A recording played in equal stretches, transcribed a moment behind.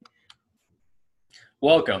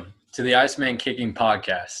Welcome to the Iceman Kicking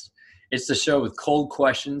Podcast. It's the show with cold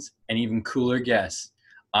questions and even cooler guests.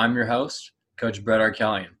 I'm your host, Coach Brett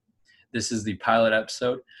Arkellian. This is the pilot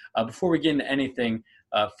episode. Before we get into anything,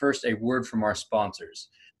 first a word from our sponsors.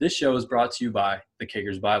 This show is brought to you by The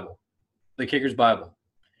Kicker's Bible. The Kicker's Bible.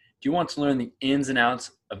 Do you want to learn the ins and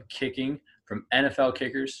outs of kicking from NFL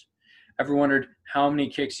kickers? Ever wondered how many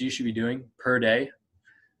kicks you should be doing per day?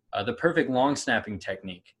 The perfect long snapping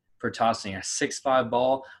technique for tossing a 6'5"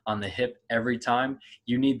 ball on the hip every time,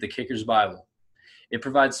 you need the Kicker's Bible. It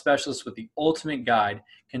provides specialists with the ultimate guide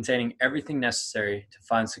containing everything necessary to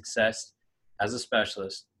find success as a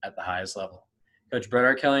specialist at the highest level. Coach Brett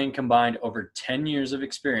Arkellian combined over 10 years of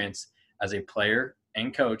experience as a player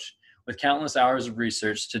and coach with countless hours of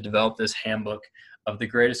research to develop this handbook of the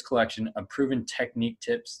greatest collection of proven technique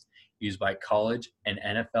tips used by college and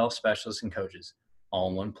NFL specialists and coaches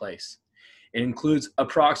all in one place. It includes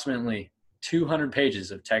approximately 200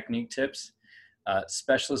 pages of technique tips,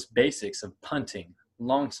 specialist basics of punting,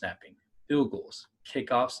 long snapping, field goals,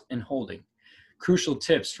 kickoffs, and holding, crucial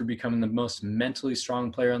tips for becoming the most mentally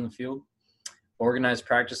strong player on the field, organized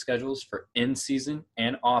practice schedules for in-season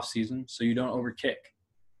and off-season so you don't overkick,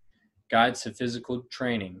 guides to physical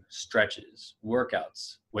training, stretches,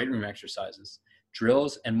 workouts, weight room exercises,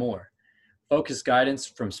 drills, and more, focused guidance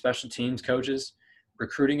from special teams coaches,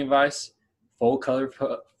 recruiting advice, full color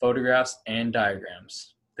photographs, and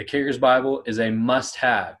diagrams. The Kicker's Bible is a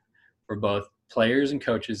must-have for both players and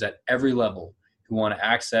coaches at every level who want to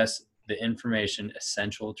access the information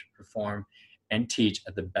essential to perform and teach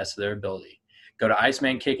at the best of their ability. Go to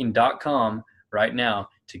IcemanKicking.com right now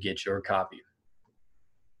to get your copy.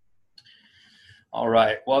 All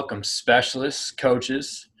right, welcome specialists,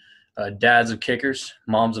 coaches, dads of kickers,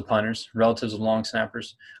 moms of punters, relatives of long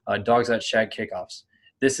snappers, dogs that shag kickoffs.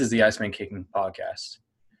 This is the Iceman Kicking Podcast.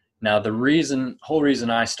 Now, the whole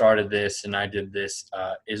reason I started this and I did this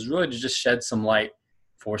is really to just shed some light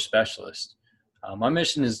for specialists. My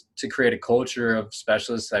mission is to create a culture of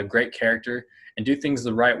specialists that have great character and do things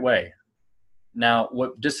the right way. Now,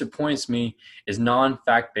 what disappoints me is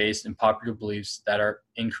non-fact-based and popular beliefs that are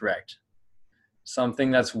incorrect.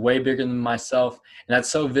 Something that's way bigger than myself and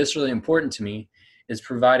that's so viscerally important to me is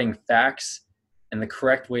providing facts and the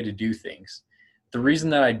correct way to do things. The reason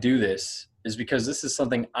that I do this is because this is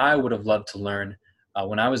something I would have loved to learn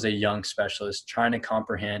when I was a young specialist trying to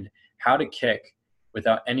comprehend how to kick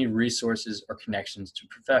without any resources or connections to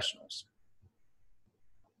professionals.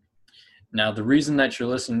 Now, the reason that you're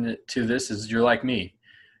listening to this is you're like me.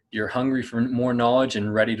 You're hungry for more knowledge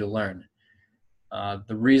and ready to learn.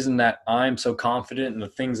 The reason that I'm so confident in the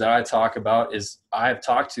things that I talk about is I've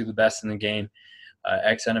talked to the best in the game,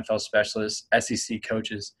 ex-NFL specialists, SEC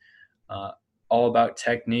coaches, all about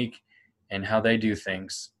technique and how they do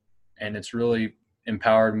things. And it's really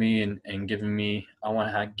empowered me and given me, I want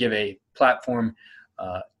to give a platform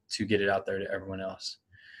to get it out there to everyone else.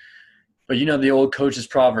 But you know the old coach's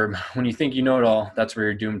proverb, when you think you know it all, that's where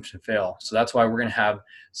you're doomed to fail. So that's why we're going to have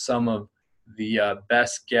some of the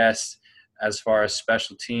best guests as far as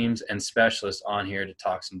special teams and specialists on here to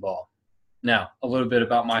talk some ball. Now, a little bit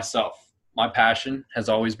about myself. My passion has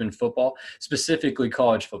always been football, specifically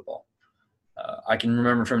college football. I can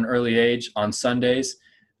remember from an early age on Sundays,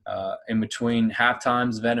 in between half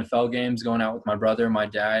times of NFL games, going out with my brother and my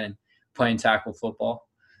dad and playing tackle football.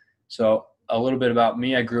 So a little bit about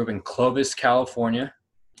me. I grew up in Clovis, California,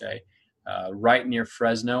 right near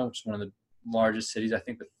Fresno, which is one of the largest cities, I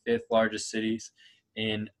think the fifth largest cities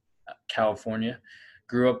in California.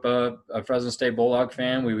 Grew up a Fresno State Bulldog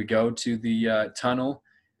fan. We would go to the tunnel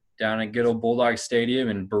down at good old Bulldog Stadium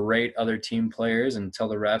and berate other team players and tell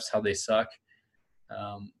the refs how they suck.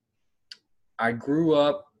 I grew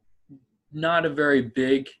up not a very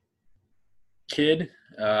big kid.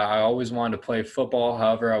 I always wanted to play football.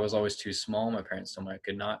 However, I was always too small. My parents told me I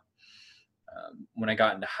could not. When I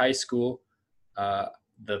got into high school,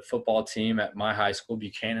 the football team at my high school,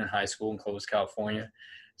 Buchanan High School in Clovis, California,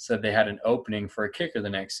 said they had an opening for a kicker the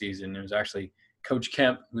next season. It was actually Coach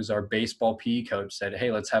Kemp, who's our baseball PE coach, said,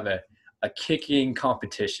 hey, let's have a kicking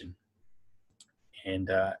competition.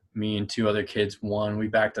 And me and two other kids won. We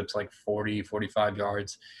backed up to like 40, 45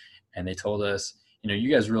 yards. And they told us, you know, you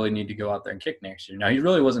guys really need to go out there and kick next year. Now, he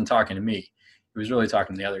really wasn't talking to me. He was really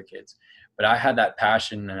talking to the other kids. But I had that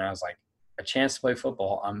passion, and I was like, a chance to play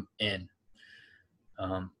football, I'm in.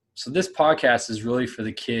 So this podcast is really for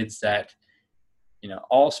the kids that, you know,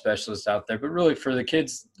 all specialists out there, but really for the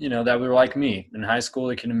kids, you know, that were like me. In high school,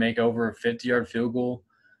 they can make over a 50-yard field goal.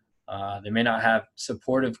 They may not have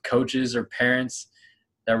supportive coaches or parents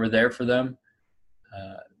that were there for them.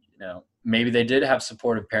 You know, maybe they did have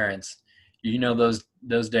supportive parents. you know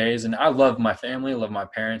those days. And I love my family, I love my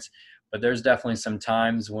parents, but there's definitely some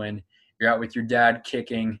times when you're out with your dad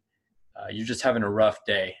kicking, you're just having a rough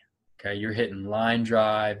day. Okay, you're hitting line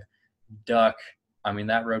drive, duck. I mean,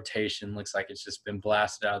 that rotation looks like it's just been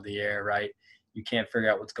blasted out of the air, right? You can't figure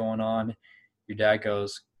out what's going on. Your dad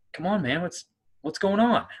goes, "Come on, man, what's going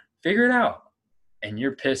on? Figure it out." And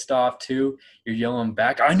you're pissed off too. You're yelling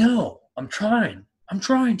back, "I know, I'm trying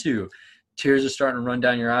to." Tears are starting to run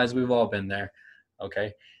down your eyes. We've all been there.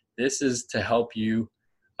 Okay, this is to help you,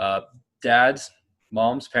 dads,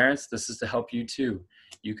 moms, parents. This is to help you too.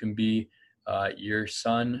 You can be your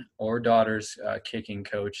son or daughter's kicking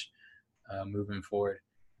coach moving forward.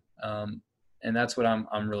 And that's what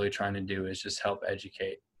I'm really trying to do, is just help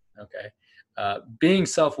educate. Okay. Being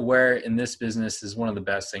self-aware in this business is one of the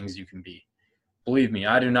best things you can be. Believe me,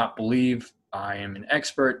 I do not believe I am an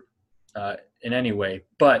expert in any way,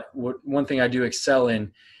 but one thing I do excel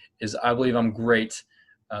in is I believe I'm great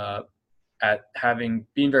at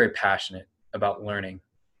being very passionate about learning.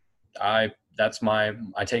 I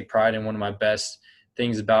take pride in one of my best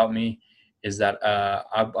things about me is that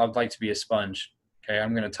I'd like to be a sponge. Okay,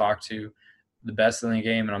 I'm going to talk to the best in the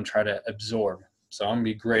game, and I'm trying to absorb. So I'm going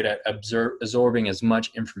to be great at absorbing as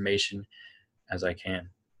much information as I can.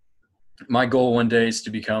 My goal one day is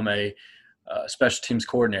to become a special teams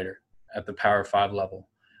coordinator at the Power 5 level,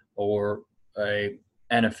 or a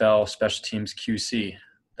NFL special teams QC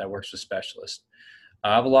that works with specialists.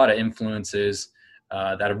 I have a lot of influences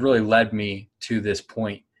that have really led me to this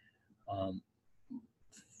point.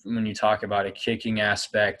 When you talk about a kicking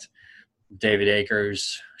aspect, David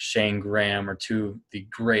Akers, Shane Graham are two of the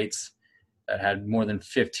greats that had more than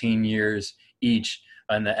 15 years each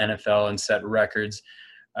in the NFL and set records.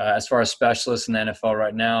 As far as specialists in the NFL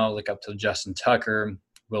right now, look up to Justin Tucker,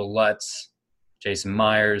 Will Lutz, Jason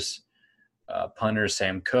Myers, punter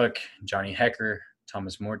Sam Cook, Johnny Hecker,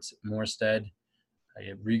 Thomas Morstead.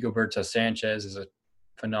 Rigoberto Sanchez is a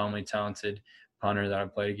phenomenally talented punter that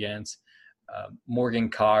I've played against. Morgan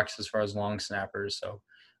Cox as far as long snappers. So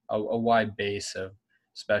a wide base of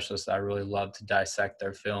specialists that I really love to dissect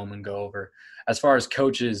their film and go over. As far as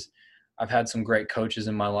coaches, I've had some great coaches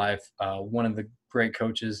in my life. One of the great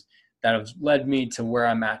coaches that have led me to where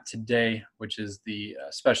I'm at today, which is the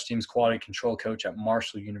special teams quality control coach at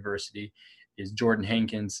Marshall University, is Jordan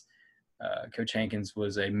Hankins. Coach Hankins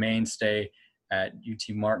was a mainstay at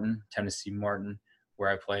UT Martin, Tennessee Martin, where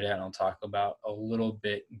I played at, and I'll talk about a little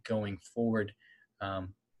bit going forward.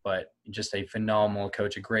 But just a phenomenal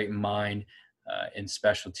coach, a great mind in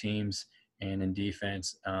special teams and in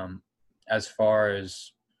defense. As far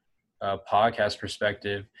as a podcast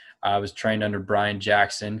perspective, I was trained under Brian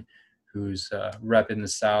Jackson, who's rep in the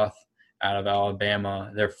South out of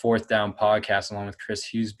Alabama. Their Fourth Down podcast, along with Chris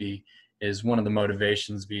Hughesby, is one of the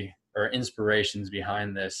motivations or inspirations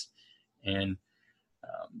behind this. And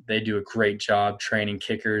they do a great job training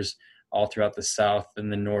kickers all throughout the South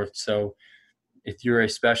and the North. So if you're a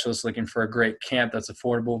specialist looking for a great camp that's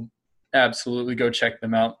affordable, absolutely go check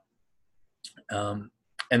them out. And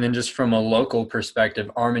then just from a local perspective,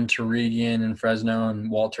 Armin Tarigian in Fresno and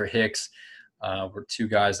Walter Hicks were two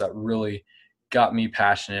guys that really got me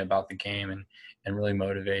passionate about the game and really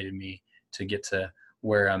motivated me to get to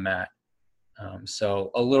where I'm at.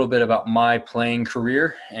 So a little bit about my playing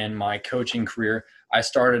career and my coaching career. I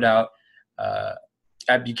started out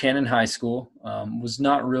at Buchanan High School. Was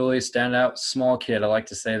not really a standout small kid. I like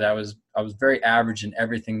to say that I was very average in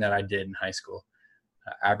everything that I did in high school.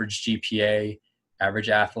 Average GPA, average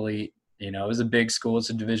athlete. It was a big school.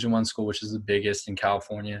 It's a Division I school, which is the biggest in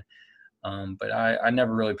California. But I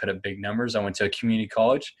never really put up big numbers. I went to a community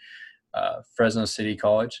college, Fresno City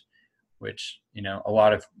College, which, a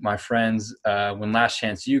lot of my friends, when Last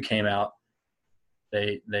Chance U came out,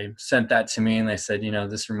 they sent that to me and they said,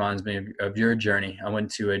 this reminds me of your journey. I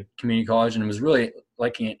went to a community college and was really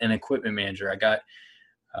like an equipment manager. I got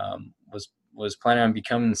was planning on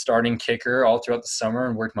becoming the starting kicker all throughout the summer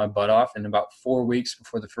and worked my butt off. And about 4 weeks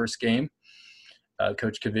before the first game,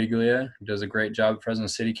 Coach Caviglia, who does a great job at Fresno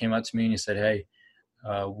City, came up to me and he said, "Hey,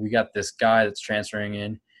 we got this guy that's transferring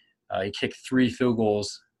in. He kicked 3 field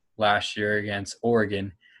goals last year against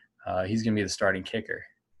Oregon. He's going to be the starting kicker."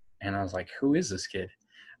 And I was like, "Who is this kid?"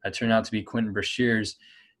 It turned out to be Quentin Brashears,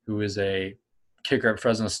 who was a kicker at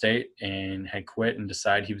Fresno State and had quit and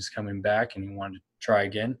decided he was coming back and he wanted to try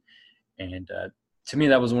again. And to me,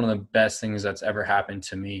 that was one of the best things that's ever happened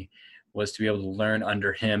to me, was to be able to learn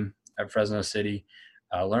under him at Fresno City,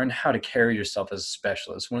 learn how to carry yourself as a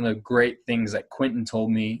specialist. One of the great things that Quentin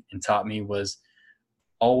told me and taught me was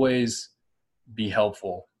always be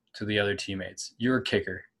helpful to the other teammates. You're a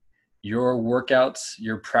kicker. your workouts,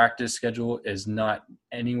 your practice schedule is not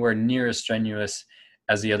anywhere near as strenuous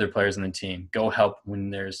as the other players on the team. Go help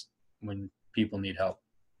when people need help.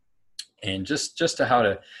 And just to how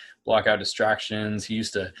to block out distractions. He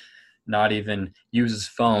used to not even use his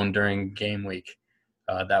phone during game week.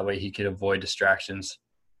 That way he could avoid distractions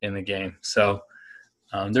in the game. So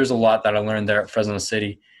there's a lot that I learned there at Fresno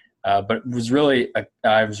City. But it was really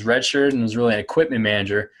I was redshirted and was really an equipment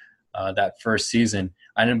manager that first season.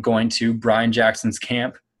 I ended up going to Brian Jackson's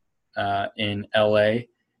camp in LA,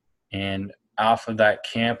 and off of that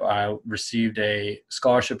camp, I received a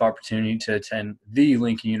scholarship opportunity to attend the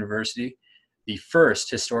Lincoln University, the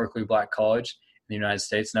first historically black college in the United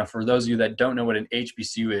States. Now, for those of you that don't know what an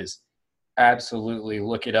HBCU is, absolutely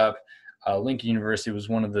look it up. Lincoln University was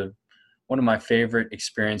one of my favorite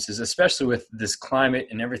experiences, especially with this climate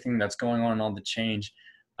and everything that's going on and all the change.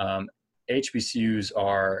 HBCUs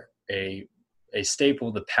are a staple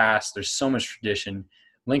of the past. There's so much tradition.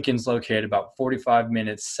 Lincoln's located about 45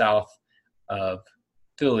 minutes south of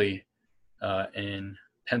Philly in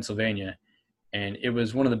Pennsylvania, and it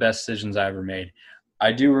was one of the best decisions I ever made.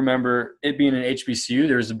 I do remember it being an HBCU.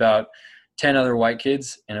 There was about 10 other white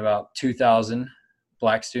kids and about 2,000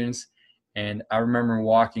 black students, and I remember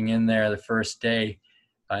walking in there the first day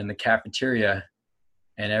in the cafeteria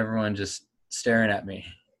and everyone just staring at me.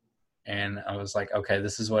 And I was like, okay,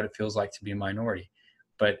 this is what it feels like to be a minority.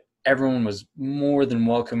 But everyone was more than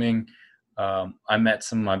welcoming. I met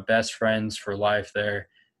some of my best friends for life there,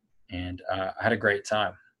 and I had a great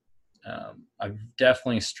time. I've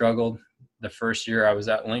definitely struggled the first year I was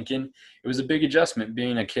at Lincoln. It was a big adjustment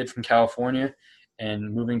being a kid from California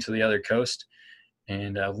and moving to the other coast.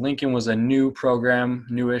 And Lincoln was a new program,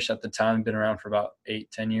 newish at the time, been around for about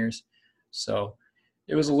 8-10 years. So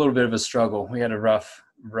it was a little bit of a struggle. We had a rough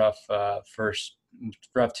 2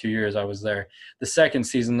 years I was there. The second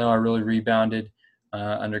season, though, I really rebounded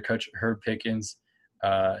under Coach Herb Pickens,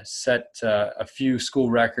 set a few school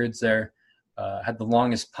records there, had the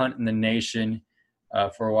longest punt in the nation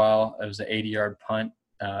for a while. It was an 80-yard punt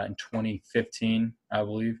in 2015, I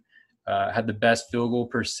believe. Had the best field goal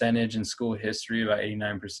percentage in school history, about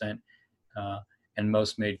 89%, and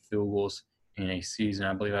most made field goals in a season.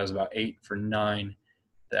 I believe I was about 8 for 9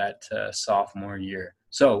 that sophomore year.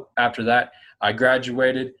 So after that, I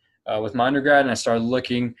graduated with my undergrad, and I started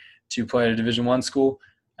looking to play at a Division I school,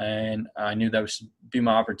 and I knew that would be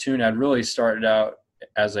my opportunity. I'd really started out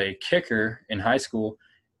as a kicker in high school,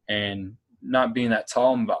 and not being that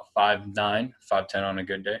tall, I'm about 5'9", 5'10" on a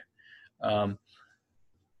good day.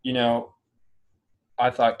 I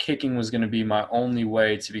thought kicking was going to be my only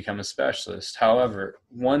way to become a specialist. However,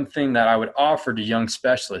 one thing that I would offer to young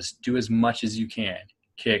specialists, do as much as you can.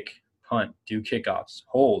 Kick, punt, do kickoffs,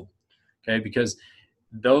 hold, okay? Because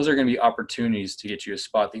those are going to be opportunities to get you a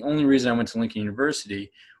spot. The only reason I went to Lincoln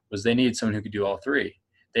University was they needed someone who could do all three.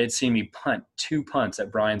 They had seen me punt 2 punts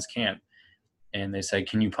at Brian's camp, and they said,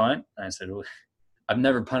 "Can you punt?" And I said, "Well, I've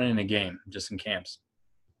never punted in a game, just in camps."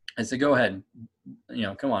 I said, "Go ahead.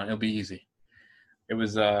 Come on, it'll be easy." It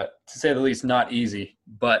was, to say the least, not easy.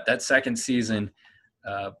 But that second season,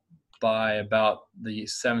 by about the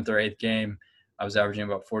 7th or 8th game, I was averaging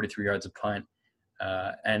about 43 yards a punt.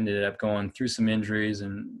 Ended up going through some injuries,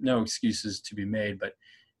 and no excuses to be made, but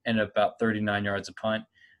ended up about 39 yards a punt.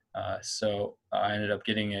 So I ended up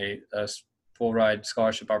getting a full ride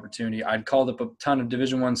scholarship opportunity. I'd called up a ton of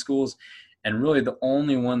Division I schools, and really the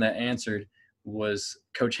only one that answered was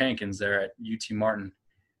Coach Hankins there at UT Martin.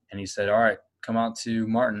 And he said, "All right, come out to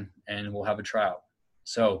Martin and we'll have a tryout."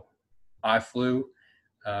 So I flew.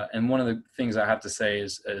 And one of the things I have to say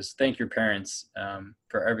is thank your parents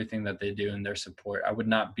for everything that they do and their support. I would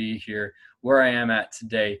not be here where I am at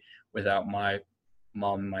today without my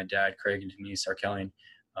mom and my dad, Craig and Denise Arkelian.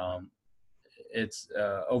 It's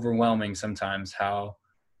overwhelming sometimes how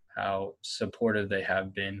supportive they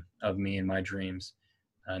have been of me and my dreams.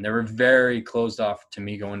 And they were very closed off to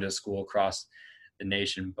me going to school across the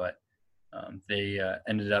nation, but they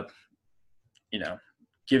ended up,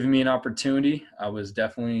 giving me an opportunity. I was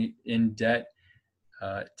definitely in debt.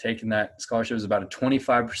 Taking that scholarship, was about a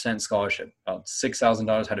 25% scholarship, about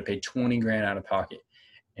 $6,000. Had to pay $20,000 out of pocket,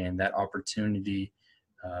 and that opportunity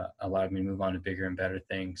allowed me to move on to bigger and better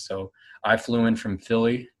things. So I flew in from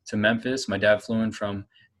Philly to Memphis. My dad flew in from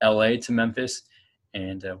LA to Memphis,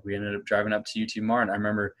 and we ended up driving up to UT Martin. I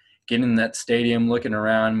remember getting in that stadium, looking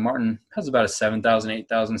around. Martin has about a 7,000,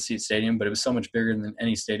 8,000 seat stadium, but it was so much bigger than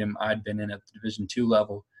any stadium I'd been in at the Division II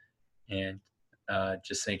level. And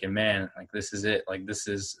just thinking, man, like, this is it. Like, this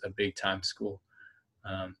is a big time school.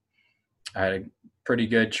 I had a pretty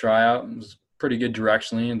good tryout. It was pretty good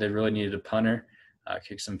directionally, and they really needed a punter.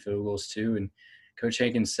 kicked some field goals too. And Coach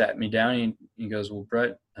Hankins sat me down and he goes, well,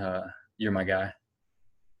 Brett, you're my guy.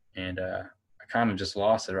 And I kind of just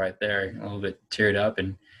lost it right there, a little bit teared up.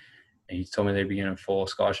 And he told me they'd begin a full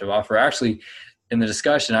scholarship offer. Actually, in the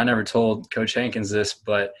discussion, I never told Coach Hankins this,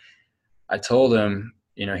 but I told him,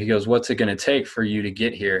 he goes, what's it going to take for you to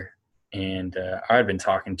get here? And I had been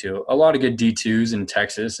talking to a lot of good D2s in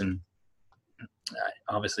Texas, and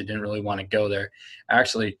I obviously didn't really want to go there.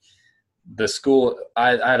 Actually, the school, I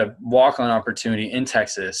had a walk-on opportunity in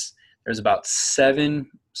Texas. There's about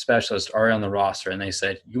 7 specialists already on the roster, and they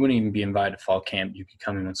said, you wouldn't even be invited to fall camp. You could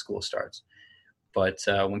come in when school starts. But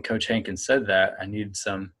when Coach Hankins said that, I needed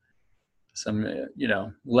some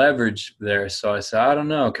leverage there. So I said, I don't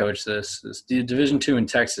know, Coach. This Division II in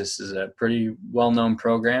Texas is a pretty well-known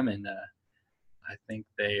program, and I think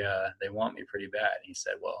they want me pretty bad. And he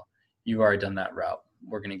said, well, you've already done that route.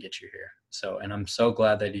 We're going to get you here. So, and I'm so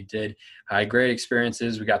glad that he did. I had great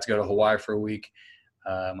experiences. We got to go to Hawaii for a week.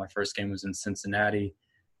 My first game was in Cincinnati.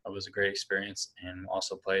 It was a great experience, and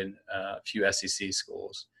also played a few SEC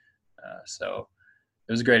schools. So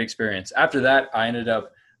it was a great experience. After that, I ended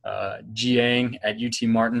up GAing at UT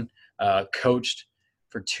Martin, coached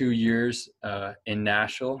for 2 years in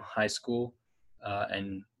Nashville high school,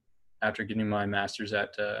 and after getting my master's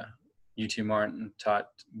at UT Martin, taught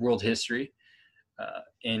world history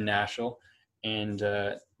in Nashville. And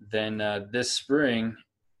then this spring,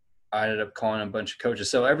 I ended up calling a bunch of coaches.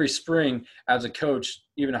 So every spring as a coach,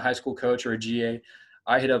 even a high school coach or a GA,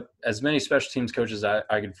 I hit up as many special teams coaches I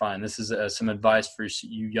could find. This is some advice for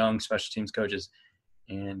you young special teams coaches.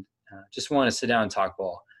 And just want to sit down and talk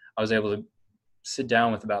ball. I was able to sit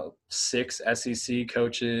down with about 6 SEC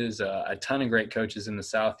coaches, a ton of great coaches in the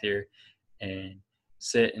South here, and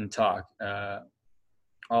sit and talk.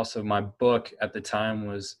 Also, my book at the time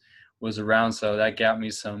was around, so that got me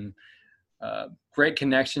some great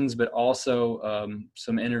connections, but also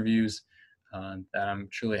some interviews that I'm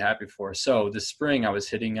truly happy for. So this spring, I was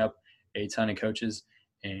hitting up a ton of coaches,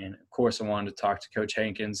 and of course, I wanted to talk to Coach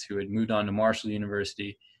Hankins, who had moved on to Marshall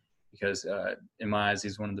University, because in my eyes,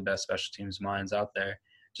 he's one of the best special teams minds out there.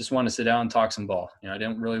 Just wanted to sit down and talk some ball. I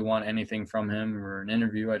didn't really want anything from him or an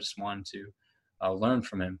interview. I just wanted to learn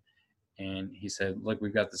from him. And he said, look,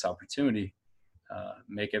 we've got this opportunity.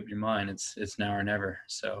 Make up your mind. It's now or never.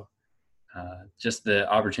 So just the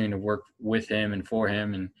opportunity to work with him and for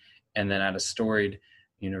him, and then at a storied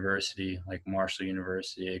university like Marshall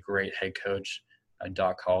University, a great head coach,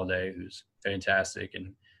 Doc Holliday, who's fantastic,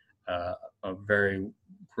 and a very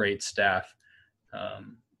great staff,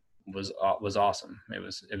 was awesome. It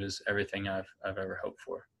was everything I've ever hoped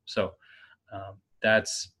for. So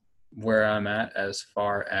that's where I'm at as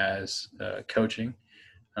far as coaching.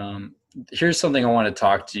 Here's something I want to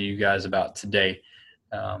talk to you guys about today.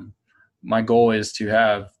 My goal is to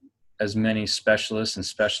have as many specialists and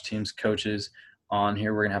special teams coaches on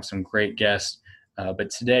here. We're going to have some great guests.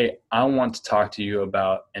 But today I want to talk to you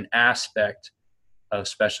about an aspect of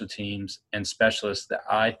special teams and specialists that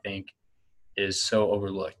I think is so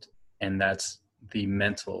overlooked, and that's the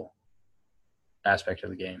mental aspect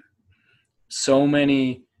of the game. So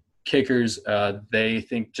many kickers, they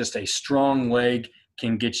think just a strong leg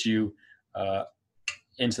can get you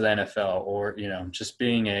into the NFL, or, just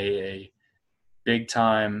being a big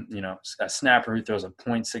time, a snapper who throws a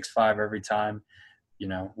 .65 every time,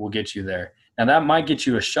 will get you there. Now that might get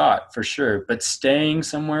you a shot for sure, but staying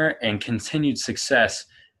somewhere and continued success,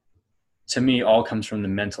 to me, all comes from the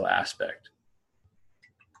mental aspect.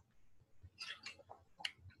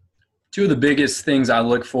 Two of the biggest things I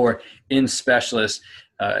look for in specialists,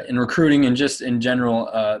 in recruiting and just in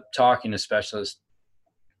general, talking to specialists,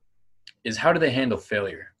 is how do they handle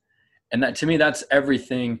failure? And that, to me, that's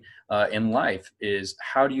everything in life, is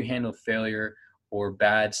how do you handle failure or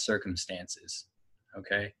bad circumstances?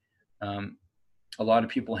 Okay. A lot of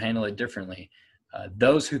people handle it differently.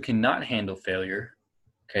 Those who cannot handle failure,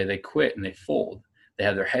 okay, they quit and they fold. They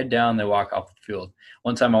have their head down, they walk off the field.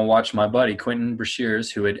 One time I watched my buddy, Quentin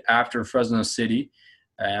Brashears, who had, after Fresno State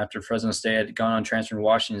had gone on transfer to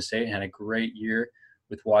Washington State and had a great year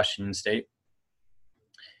with Washington State.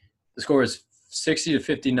 The score was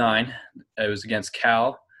 60-59. It was against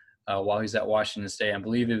Cal while he was at Washington State. I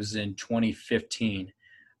believe it was in 2015.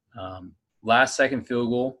 Last second field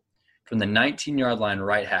goal from the 19-yard line,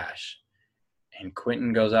 right hash. And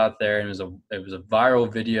Quentin goes out there, and it was a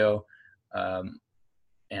viral video. And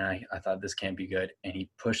I thought, this can't be good. And he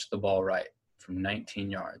pushed the ball right from 19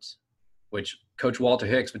 yards, which Coach Walter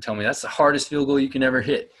Hicks would tell me that's the hardest field goal you can ever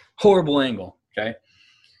hit. Horrible angle, okay?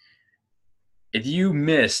 If you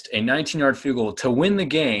missed a 19-yard field goal to win the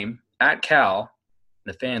game at Cal,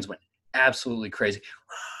 the fans went absolutely crazy.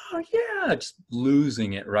 Oh, yeah, just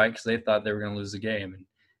losing it, right? Because they thought they were going to lose the game, and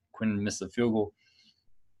Quinn missed the field goal.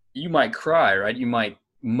 You might cry, right? You might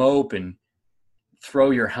mope and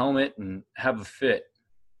throw your helmet and have a fit,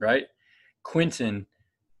 right? Quinton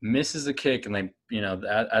misses a kick, and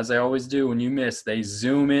as they always do when you miss, they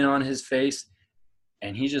zoom in on his face,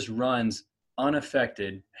 and he just runs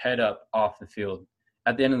unaffected, head up off the field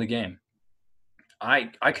at the end of the game.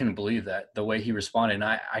 I couldn't believe that, the way he responded. And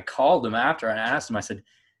I called him after and I asked him, I said,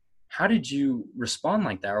 how did you respond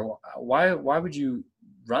like that? Or why would you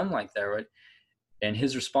run like that? Right? And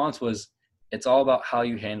his response was, it's all about how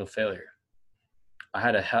you handle failure.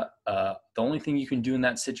 The only thing you can do in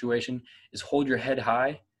that situation is hold your head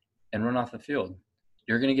high and run off the field.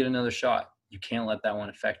 You're going to get another shot. You can't let that one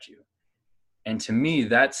affect you. And to me,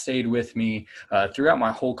 that stayed with me throughout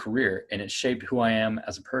my whole career, and it shaped who I am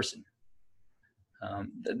as a person.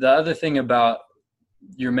 The other thing about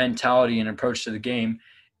your mentality and approach to the game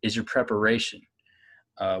is your preparation.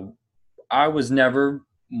 I was never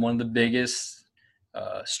one of the biggest,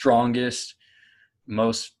 strongest,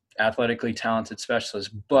 most athletically talented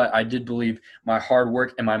specialists, but I did believe my hard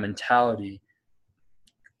work and my mentality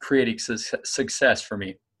created success for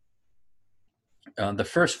me. The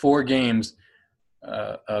first 4 games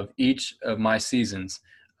of each of my seasons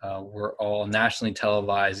were all nationally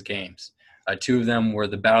televised games. 2 of them were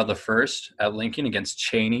the Battle of the First at Lincoln against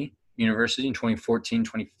Cheyney University in 2014,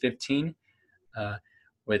 2015.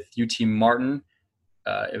 With UT Martin,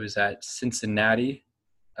 it was at Cincinnati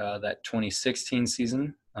that 2016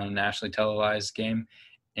 season on a nationally televised game.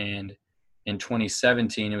 And in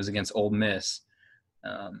 2017, it was against Ole Miss,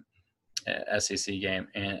 SEC game.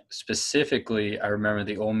 And specifically, I remember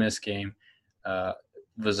the Ole Miss game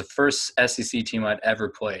was the first SEC team I'd ever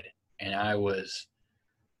played. And I was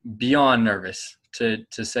beyond nervous. To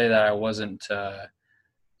say that I wasn't,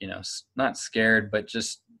 not scared, but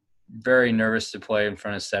just very nervous to play in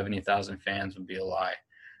front of 70,000 fans would be a lie.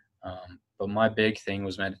 But my big thing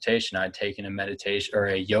was meditation. I'd taken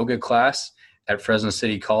a yoga class at Fresno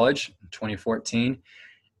City College in 2014.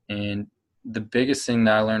 And the biggest thing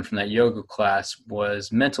that I learned from that yoga class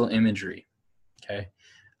was mental imagery. Okay.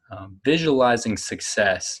 Visualizing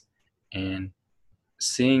success and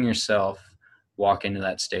seeing yourself walk into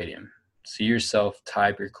that stadium. See yourself tie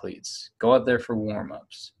up your cleats. Go out there for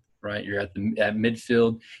warm-ups, right? You're at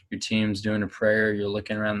midfield. Your team's doing a prayer. You're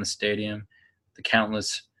looking around the stadium. The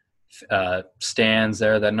countless stands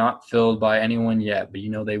there that are not filled by anyone yet, but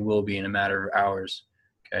they will be in a matter of hours.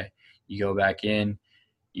 Okay, you go back in.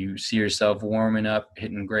 You see yourself warming up,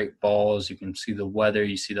 hitting great balls. You can see the weather.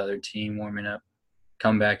 You see the other team warming up.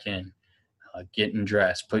 Come back in, getting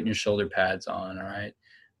dressed, putting your shoulder pads on, all right?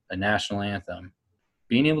 The national anthem.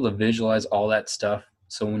 Being able to visualize all that stuff,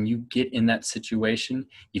 so when you get in that situation,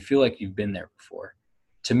 you feel like you've been there before.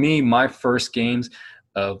 To me, my first games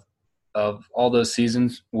of all those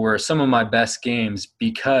seasons were some of my best games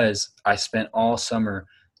because I spent all summer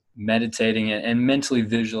meditating and mentally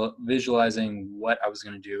visualizing what I was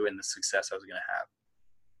going to do and the success I was going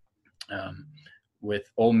to have.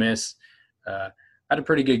 With Ole Miss, I had a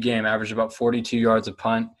pretty good game, averaged about 42 yards a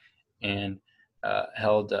punt, and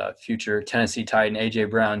held future Tennessee Titan A.J.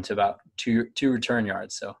 Brown to about two return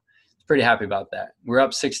yards. So I'm pretty happy about that. We're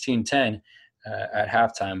up 16-10 at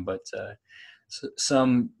halftime, but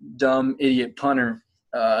some dumb idiot punter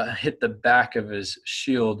hit the back of his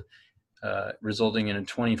shield, resulting in a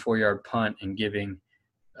 24-yard punt and giving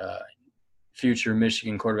future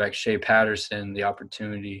Michigan quarterback Shea Patterson the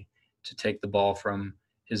opportunity to take the ball from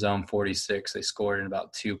his own 46. They scored in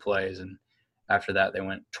about 2 plays, and after that, they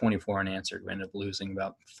went 24 unanswered. We ended up losing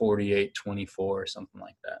about 48-24 or something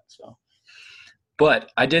like that. So, but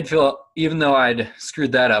I did feel, even though I'd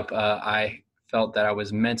screwed that up, I felt that I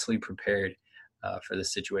was mentally prepared for the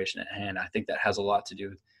situation at hand. I think that has a lot to do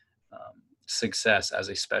with success as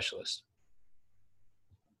a specialist.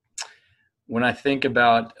 When I think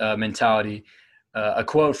about mentality, a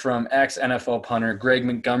quote from ex-NFL punter Greg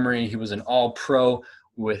Montgomery, he was an all-pro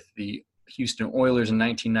with the Houston Oilers in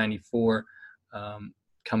 1994,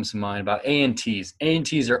 comes to mind about ANTs.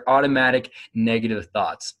 ANTs are automatic negative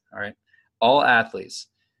thoughts, all right? All athletes,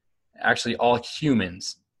 actually all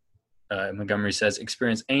humans, Montgomery says,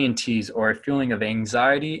 experience ANTs or a feeling of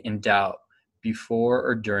anxiety and doubt before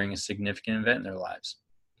or during a significant event in their lives.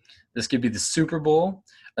 This could be the Super Bowl,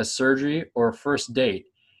 a surgery, or a first date.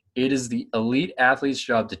 It is the elite athlete's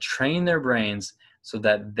job to train their brains so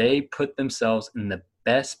that they put themselves in the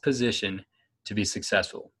best position to be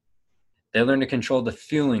successful. They learn to control the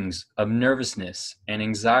feelings of nervousness and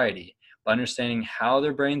anxiety by understanding how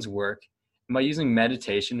their brains work and by using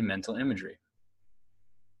meditation and mental imagery.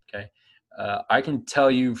 Okay. I can tell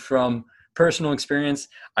you from personal experience,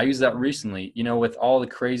 I used that recently, with all the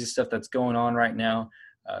crazy stuff that's going on right now,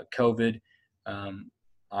 COVID.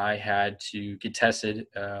 I had to get tested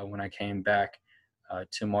when I came back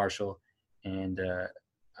to Marshall, and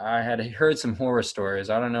I had heard some horror stories.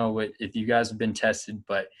 I don't know if you guys have been tested,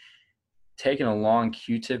 but taking a long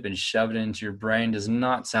Q-tip and shoving it into your brain does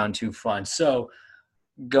not sound too fun. So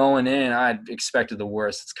going in, I expected the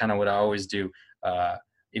worst. It's kind of what I always do.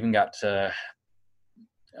 Even got to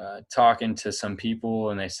talking to some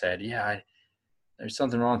people, and they said, yeah, there's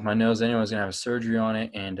something wrong with my nose. Anyway, I was going to have a surgery on it,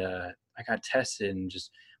 and I got tested, and just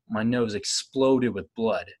my nose exploded with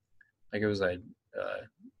blood. Like it was like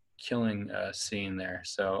killing scene there.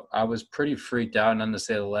 So I was pretty freaked out, none to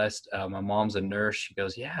say the least. My mom's a nurse. She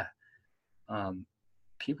goes, yeah,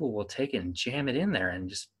 people will take it and jam it in there, and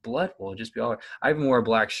just blood will just be all over. I even wore a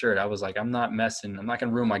black shirt. I was like, I'm not going to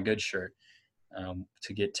ruin my good shirt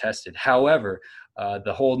to get tested. However,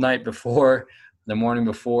 the whole night before, the morning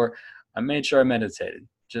before, I made sure I meditated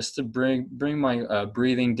just to bring my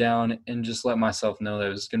breathing down and just let myself know that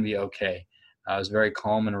it was going to be okay. I was very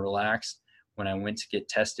calm and relaxed when I went to get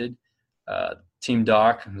tested. Team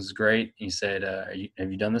Doc was great. He said,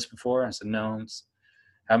 have you done this before? I said, no,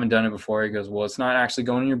 haven't done it before. He goes, well, it's not actually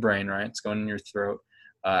going in your brain, right? It's going in your throat.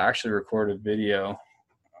 I actually recorded a video.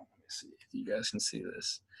 Let me see if you guys can see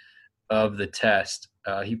this, of the test.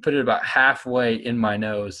 He put it about halfway in my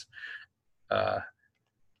nose.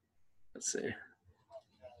 Let's see.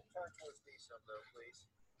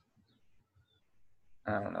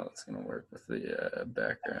 I don't know if it's going to work with the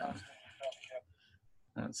background.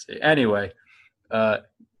 Let's see. Anyway,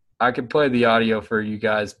 I could play the audio for you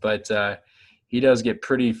guys, but he does get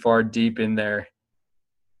pretty far deep in there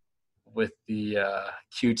with the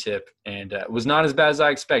Q-tip, and it was not as bad as I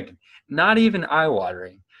expected. Not even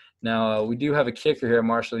eye-watering. Now, we do have a kicker here at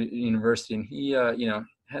Marshall University, and he,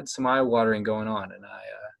 had some eye-watering going on, and I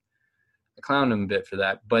clowned him a bit for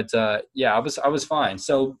that. But, yeah, I was fine.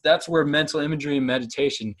 So that's where mental imagery and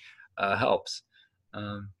meditation helps.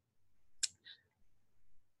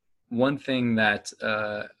 One thing that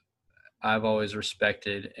I've always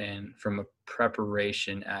respected, and from a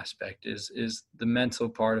preparation aspect, is the mental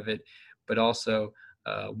part of it, but also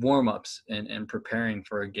warm-ups and preparing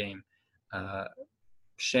for a game.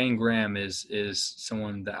 Shane Graham is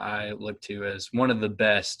someone that I look to as one of the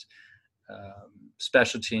best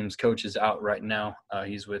special teams coaches out right now.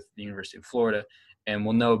 He's with the University of Florida and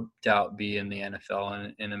will no doubt be in the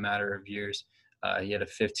NFL in a matter of years. He had a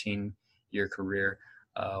 15-year career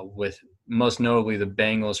with most notably the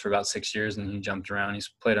Bengals for about 6 years, and he jumped around.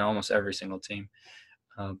 He's played on almost every single team.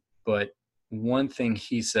 But one thing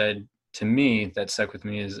he said to me that stuck with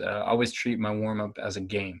me is always treat my warm-up as a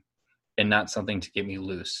game and not something to get me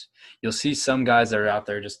loose. You'll see some guys that are out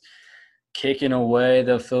there just kicking away.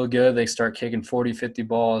 They'll feel good. They start kicking 40, 50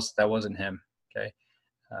 balls. That wasn't him, okay?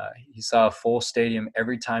 He saw a full stadium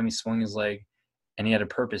every time he swung his leg, and he had a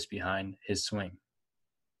purpose behind his swing.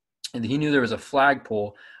 And he knew there was a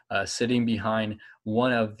flagpole sitting behind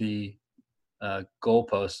one of the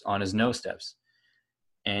goalposts on his nose steps.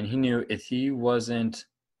 And he knew if he wasn't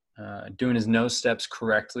doing his nose steps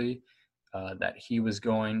correctly, that he was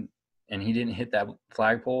going – and he didn't hit that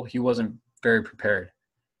flagpole, he wasn't very prepared.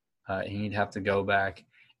 He'd have to go back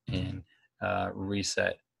and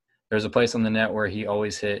reset. There's a place on the net where he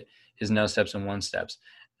always hit his nose steps and one steps.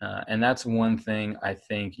 And that's one thing I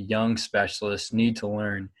think young specialists need to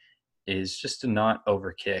learn, is just to not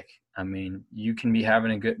overkick. I mean, you can be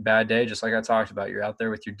having a bad day, just like I talked about. You're out there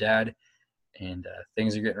with your dad, and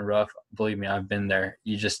things are getting rough. Believe me, I've been there.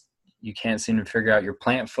 You can't seem to figure out your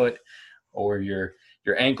plant foot, or your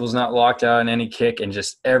ankle's not locked out in any kick, and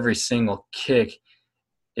just every single kick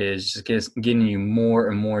is just getting you more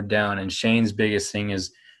and more down. And Shane's biggest thing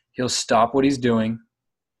is he'll stop what he's doing,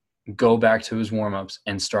 go back to his warm-ups,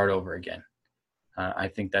 and start over again. I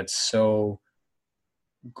think that's so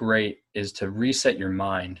great, is to reset your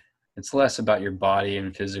mind. It's less about your body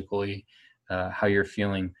and physically how you're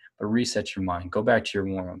feeling, but reset your mind. Go back to your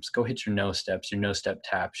warm-ups. Go hit your no steps, your no step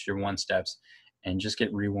taps, your one steps, and just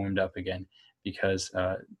get re-warmed up again. Because,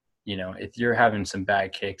 if you're having some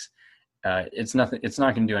bad kicks, it's not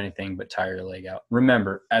going to do anything but tire your leg out.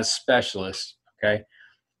 Remember, as specialists, okay,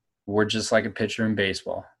 we're just like a pitcher in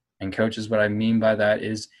baseball. And coaches, what I mean by that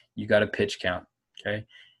is you got a pitch count, okay?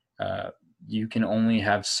 You can only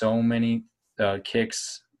have so many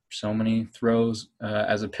kicks, so many throws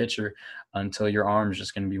as a pitcher until your arm is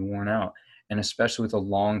just going to be worn out. And especially with a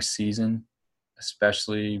long season,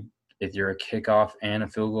 especially if you're a kickoff and a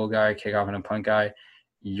field goal guy, kickoff and a punt guy,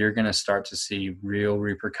 you're going to start to see real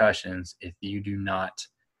repercussions if you do not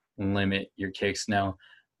limit your kicks. Now,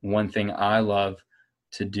 one thing I love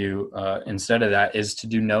to do instead of that is to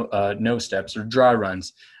do no steps or dry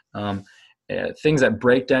runs. Things that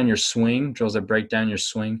break down your swing, drills that break down your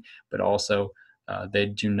swing, but also they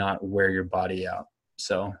do not wear your body out.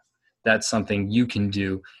 So that's something you can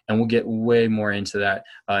do, and we'll get way more into that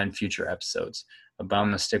in future episodes. But I'm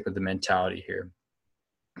going to stick with the mentality here.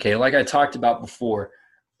 Okay, like I talked about before,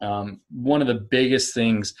 one of the biggest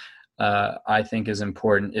things I think is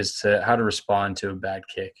important is how to respond to a bad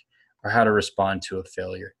kick or how to respond to a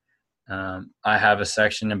failure. I have a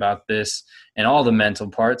section about this and all the mental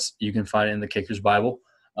parts. You can find it in the Kicker's Bible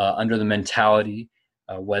under the mentality,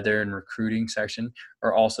 weather, and recruiting section,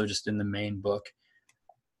 or also just in the main book.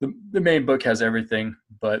 The main book has everything,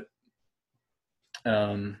 but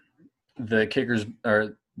the Kickers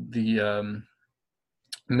or the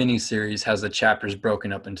mini series has the chapters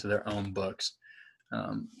broken up into their own books.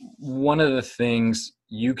 One of the things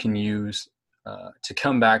you can use to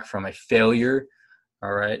come back from a failure,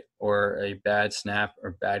 all right, or a bad snap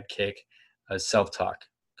or bad kick, self-talk.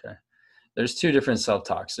 Okay, there's two different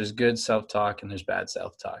self-talks. There's good self-talk and there's bad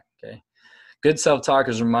self-talk. Okay, good self-talk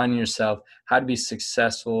is reminding yourself how to be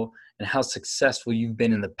successful and how successful you've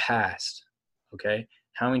been in the past. Okay,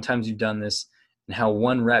 how many times you've done this and how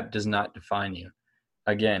one rep does not define you.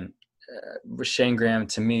 Again, Shane Graham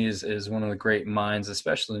to me is one of the great minds,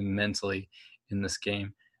 especially mentally in this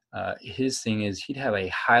game. His thing is he'd have a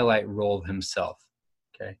highlight reel of himself.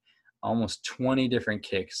 Okay, almost 20 different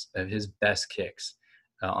kicks of his best kicks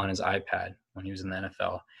on his iPad when he was in the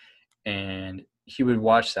NFL, and he would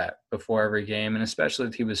watch that before every game, and especially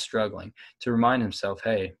if he was struggling, to remind himself,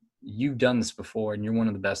 hey, you've done this before and you're one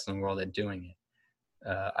of the best in the world at doing it.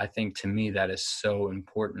 I think to me that is so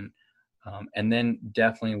important. And then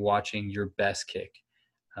definitely watching your best kick.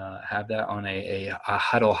 Have that on a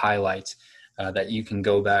huddle highlights that you can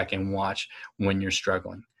go back and watch when you're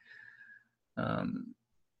struggling.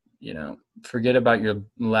 Forget about your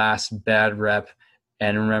last bad rep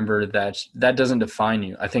and remember that doesn't define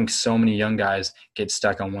you. I think so many young guys get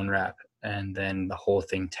stuck on one rep and then the whole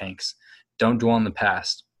thing tanks. Don't dwell on the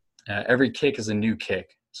past. Every kick is a new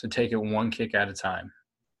kick, so take it one kick at a time.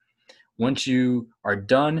 Once you are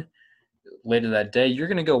done, later that day, you're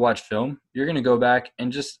going to go watch film. You're going to go back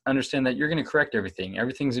and just understand that you're going to correct everything.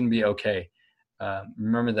 Everything's going to be okay.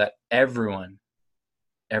 Remember that everyone,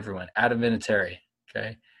 Adam Vinatieri,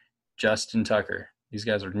 okay, Justin Tucker, these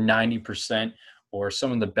guys are 90% or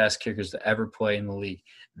some of the best kickers to ever play in the league.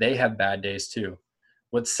 They have bad days too.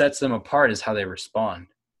 What sets them apart is how they respond,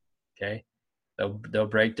 okay? They'll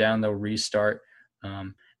break down, they'll restart.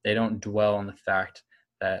 They don't dwell on the fact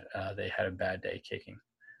that they had a bad day kicking.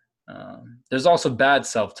 There's also bad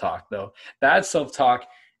self-talk, though. Bad self-talk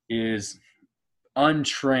is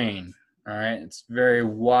untrained, all right? It's very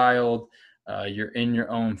wild. You're in your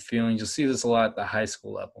own feelings. You'll see this a lot at the high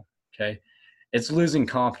school level, okay? It's losing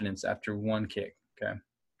confidence after one kick, okay?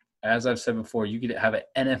 As I've said before, you could have an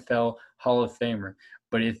NFL Hall of Famer,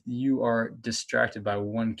 but if you are distracted by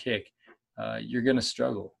one kick, you're going to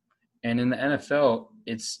struggle. And in the NFL,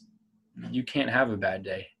 you can't have a bad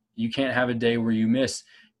day. You can't have a day where you miss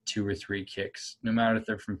 2 or 3 kicks, no matter if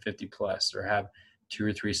they're from 50 plus or have 2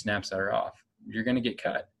 or 3 snaps that are off. You're going to get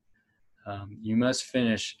cut. You must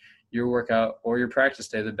finish your workout or your practice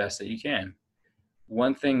day the best that you can.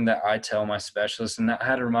 One thing that I tell my specialists, and I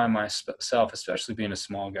had to remind myself, especially being a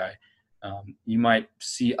small guy, you might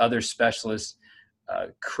see other specialists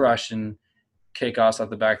crushing kickoffs out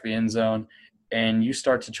the back of the end zone, and you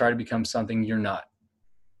start to try to become something you're not.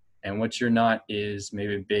 And what you're not is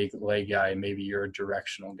maybe a big leg guy. Maybe you're a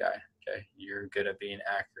directional guy. Okay, you're good at being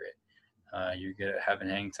accurate. You're good at having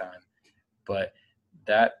hang time. But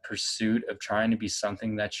that pursuit of trying to be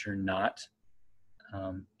something that you're not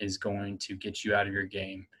is going to get you out of your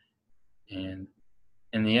game. And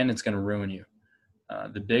in the end, it's going to ruin you.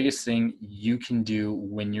 The biggest thing you can do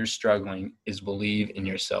when you're struggling is believe in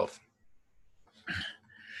yourself.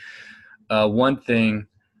 One thing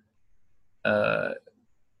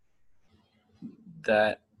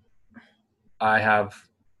that I have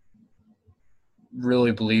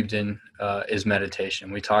really believed in is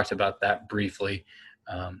meditation. We talked about that briefly.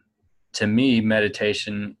 To me,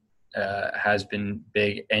 meditation has been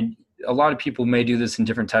big, and a lot of people may do this in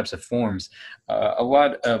different types of forms. A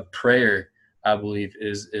lot of prayer, I believe,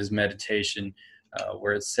 is meditation,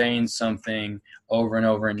 where it's saying something over and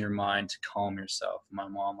over in your mind to calm yourself. My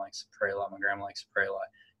mom likes to pray a lot. My grandma likes to pray a lot.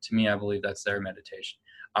 To me, I believe that's their meditation.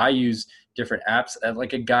 I use different apps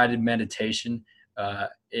like a guided meditation.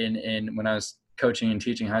 When I was coaching and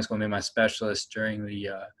teaching high school, I made my specialist during the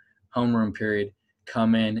homeroom period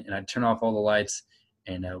come in, and I'd turn off all the lights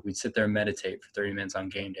and we'd sit there and meditate for 30 minutes on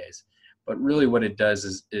game days. But really what it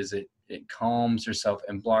does is it calms yourself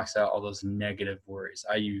and blocks out all those negative worries.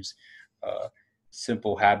 I use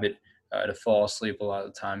simple habit to fall asleep a lot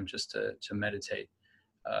of the time just to meditate.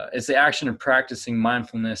 It's the action of practicing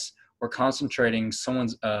mindfulness or concentrating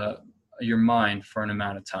your mind for an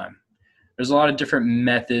amount of time. There's a lot of different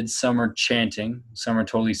methods. Some are chanting, some are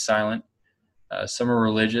totally silent, some are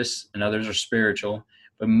religious, and others are spiritual,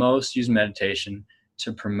 but most use meditation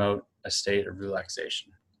to promote a state of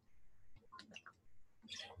relaxation.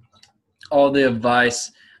 All the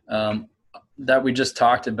advice that we just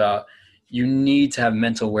talked about, you need to have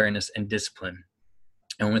mental awareness and discipline.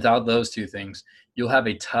 And without those two things, you'll have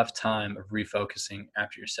a tough time of refocusing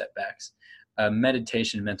after your setbacks.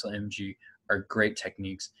 Meditation and mental imagery are great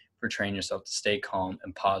techniques for training yourself to stay calm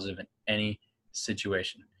and positive in any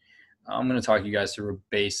situation. I'm going to talk you guys through a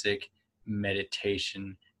basic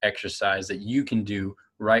meditation exercise that you can do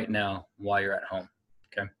right now while you're at home.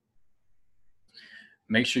 Okay.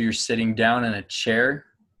 Make sure you're sitting down in a chair,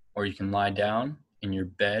 or you can lie down in your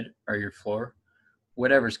bed or your floor,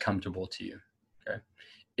 whatever's comfortable to you. Okay.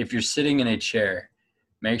 If you're sitting in a chair,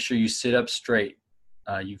 make sure you sit up straight.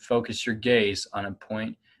 You focus your gaze on a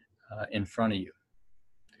point in front of you.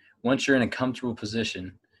 Once you're in a comfortable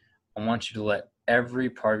position, I want you to let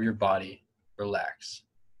every part of your body relax,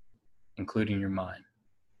 including your mind.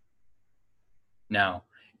 Now,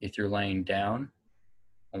 if you're laying down,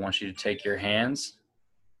 I want you to take your hands,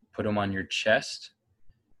 put them on your chest,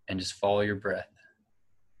 and just follow your breath.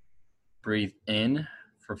 Breathe in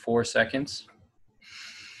for 4 seconds.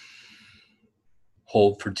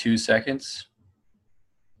 Hold for 2 seconds.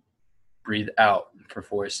 Breathe out for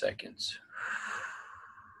 4 seconds.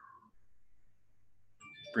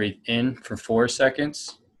 Breathe in for 4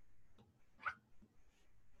 seconds.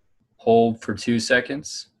 Hold for 2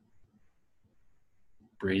 seconds.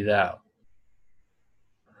 Breathe out.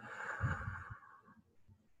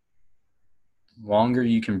 The longer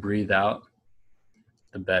you can breathe out,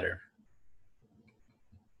 the better.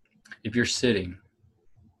 If you're sitting,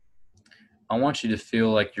 I want you to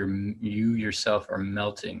feel like you yourself are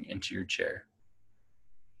melting into your chair.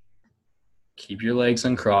 Keep your legs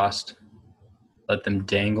uncrossed. Let them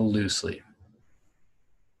dangle loosely.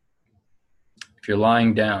 If you're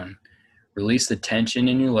lying down, release the tension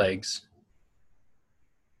in your legs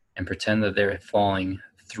and pretend that they're falling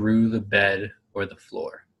through the bed or the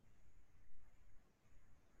floor.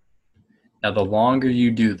 Now, the longer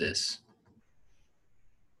you do this,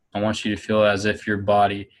 I want you to feel as if your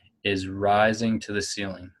body is rising to the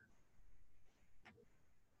ceiling.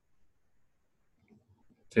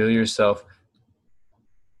 Feel yourself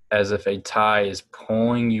as if a tie is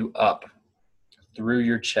pulling you up through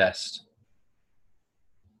your chest.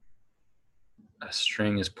 A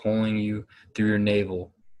string is pulling you through your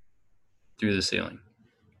navel, through the ceiling.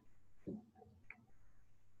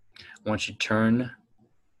 I want you to turn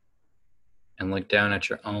and look down at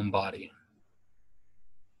your own body,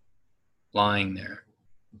 lying there,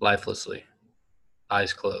 lifelessly,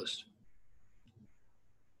 eyes closed.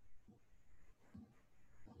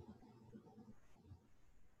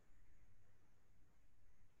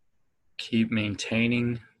 Keep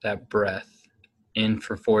maintaining that breath. In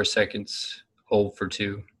for 4 seconds, hold for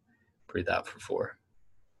 2, breathe out for 4.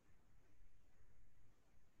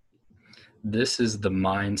 This is the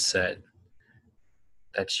mindset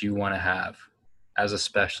that you want to have as a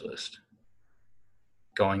specialist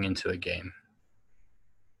going into a game.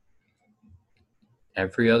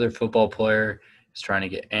 Every other football player is trying to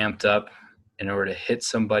get amped up in order to hit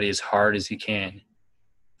somebody as hard as he can.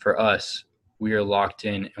 For us, we are locked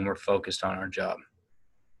in and we're focused on our job.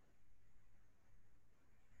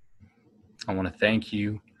 I want to thank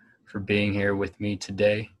you for being here with me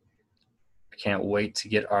today. I can't wait to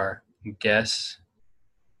get our guests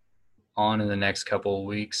on in the next couple of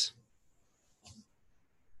weeks.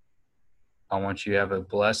 I want you to have a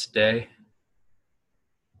blessed day.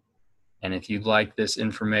 And if you like this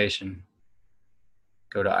information,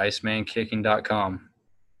 go to icemankicking.com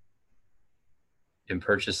and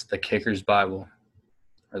purchase the Kicker's Bible,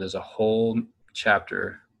 where there's a whole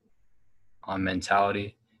chapter on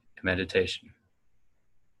mentality and meditation.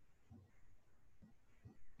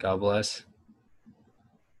 God bless.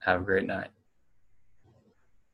 Have a great night.